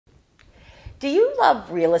Do you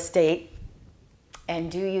love real estate?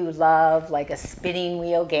 And do you love like a spinning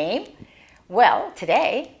wheel game? Well,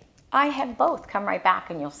 today I have both. Come right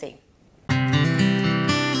back and you'll see.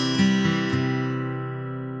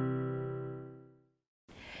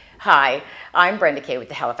 Hi, I'm Brenda Kay with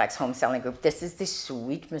the Halifax Home Selling Group. This is the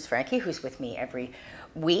sweet Miss Frankie who's with me every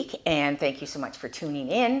week, and thank you so much for tuning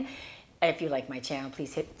in. If you like my channel,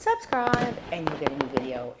 please hit subscribe and you'll get a new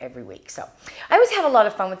video every week. So I always have a lot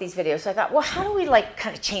of fun with these videos. So I thought, well, how do we like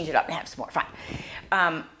kind of change it up and have some more fun?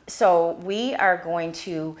 So we are going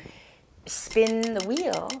to spin the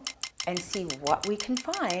wheel and see what we can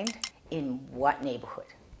find in what neighborhood.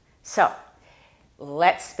 So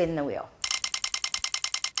let's spin the wheel.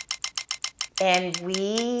 And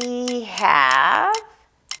we have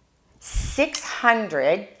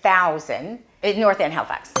 600,000 in North End,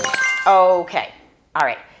 Halifax. Okay, all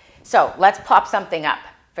right. So let's pop something up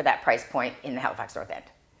for that price point in the Halifax North End.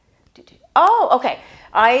 Oh, okay.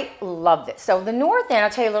 I love this. So the North End, I'll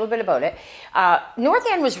tell you a little bit about it. North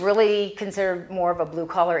End was really considered more of a blue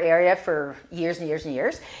collar area for years and years and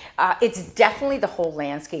years. It's definitely, the whole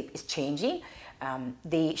landscape is changing.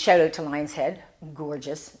 The shout out to Lions Head,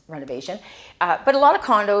 gorgeous renovation. But a lot of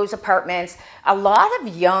condos, apartments, a lot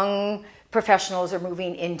of young professionals are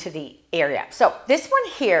moving into the area. So this one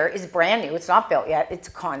here is brand new. It's not built yet. It's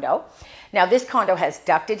a condo. Now this condo has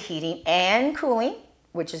ducted heating and cooling,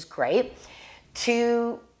 which is great.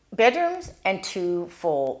 2 bedrooms and 2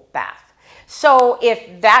 full baths. So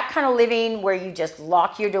if that kind of living where you just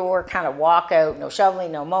lock your door, kind of walk out, no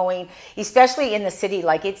shoveling, no mowing, especially in the city,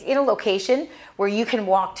 like it's in a location where you can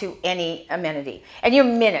walk to any amenity and you're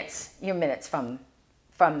minutes from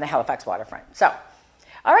the Halifax waterfront. So,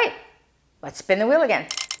 all right, let's spin the wheel again.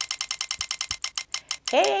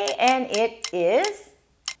 Okay, and it is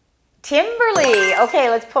Timberlea. Okay,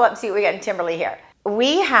 let's pull up and see what we got in Timberlea here.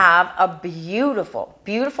 We have a beautiful,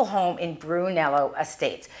 beautiful home in Brunello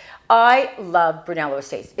Estates. I love Brunello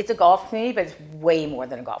Estates. It's a golf community, but it's way more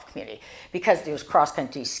than a golf community because there's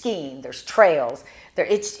cross-country skiing, there's trails.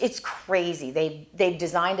 It's crazy. They've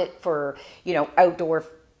designed it for, you know, outdoor,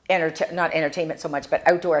 not entertainment so much, but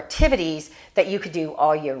outdoor activities that you could do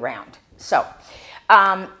all year round. So,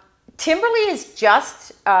 Timberlea is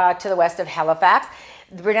just to the west of Halifax.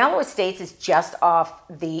 The Brunello Estates is just off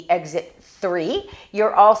the exit 3.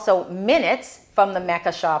 You're also minutes from the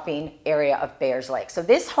Mecca shopping area of Bears Lake. So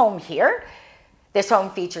this home here, this home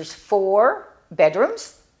features 4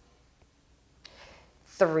 bedrooms,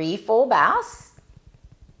 3 full baths,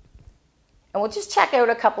 and we'll just check out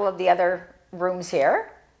a couple of the other rooms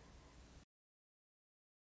here.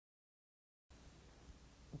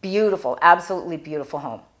 Beautiful, absolutely beautiful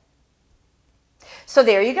home. So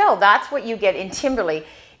there you go. That's what you get in Timberlea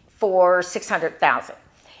for $600,000.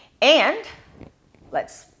 And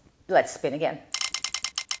let's spin again.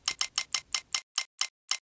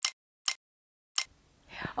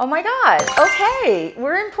 Oh my God. Okay,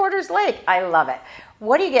 we're in Porter's Lake. I love it.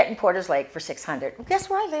 What do you get in Porter's Lake for $600,000? Well, guess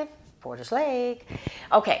where I live? Porter's Lake.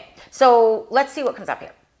 Okay, so let's see what comes up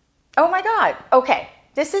here. Oh my God. Okay,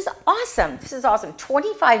 this is awesome. This is awesome.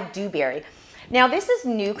 25 Dewberry. Now this is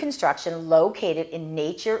new construction located in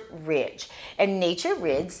Nature Ridge. And Nature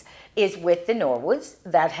Ridge is with the Norwoods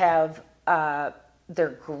that have,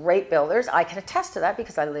 they're great builders. I can attest to that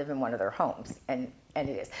because I live in one of their homes, and it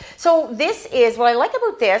is. So this is, what I like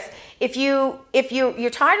about this, if you're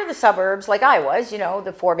tired of the suburbs like I was, you know,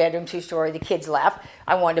 the 4-bedroom, 2-story, the kids left,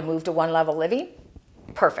 I wanted to move to 1-level living,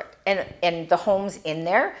 perfect. And the homes in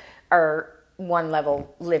there are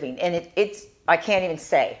 1-level living. And it's, I can't even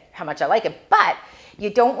say how much I like it, but you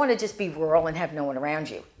don't want to just be rural and have no one around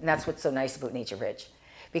you. And that's what's so nice about Nature Ridge,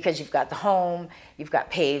 because you've got the home, you've got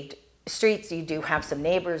paved streets, you do have some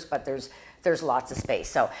neighbors, but there's lots of space.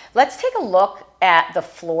 So let's take a look at the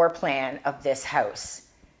floor plan of this house.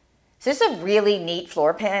 So this is a really neat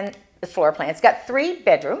floor plan. It's got 3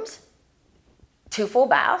 bedrooms, 2 full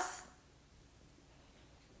baths.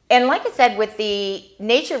 And like I said, with the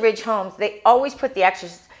Nature Ridge homes, they always put the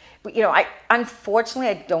extras. You know, unfortunately,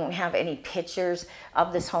 I don't have any pictures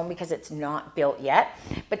of this home because it's not built yet.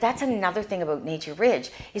 But that's another thing about Nature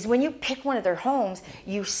Ridge, is when you pick one of their homes,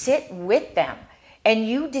 you sit with them and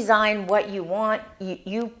you design what you want.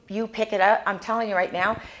 You pick it up. I'm telling you right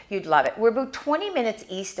now, you'd love it. We're about 20 minutes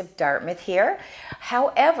east of Dartmouth here.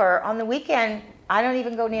 However, on the weekend, I don't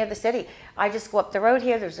even go near the city. I just go up the road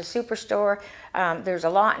here. There's a superstore. There's a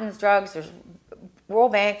Lawton's Drugs. There's Royal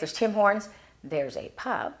Bank. There's Tim Hortons. There's a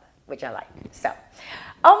pub, which I like. So,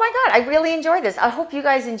 oh my God, I really enjoyed this. I hope you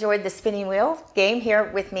guys enjoyed the spinning wheel game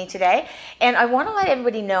here with me today. And I want to let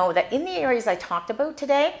everybody know that in the areas I talked about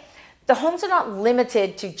today, The homes are not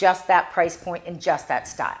limited to just that price point and just that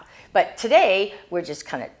style. But today, we're just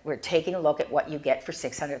we're taking a look at what you get for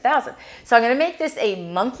 $600,000. So I'm going to make this a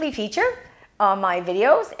monthly feature on my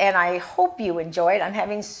videos, and I hope you enjoy it. I'm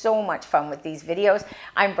having so much fun with these videos.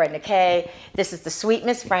 I'm Brenda Kay. This is the Sweet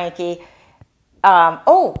Miss Frankie.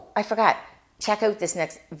 Oh, I forgot. Check out this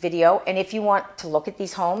next video, and if you want to look at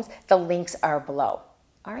these homes, the links are below.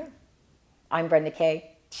 All right. I'm Brenda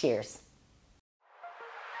Kay. Cheers.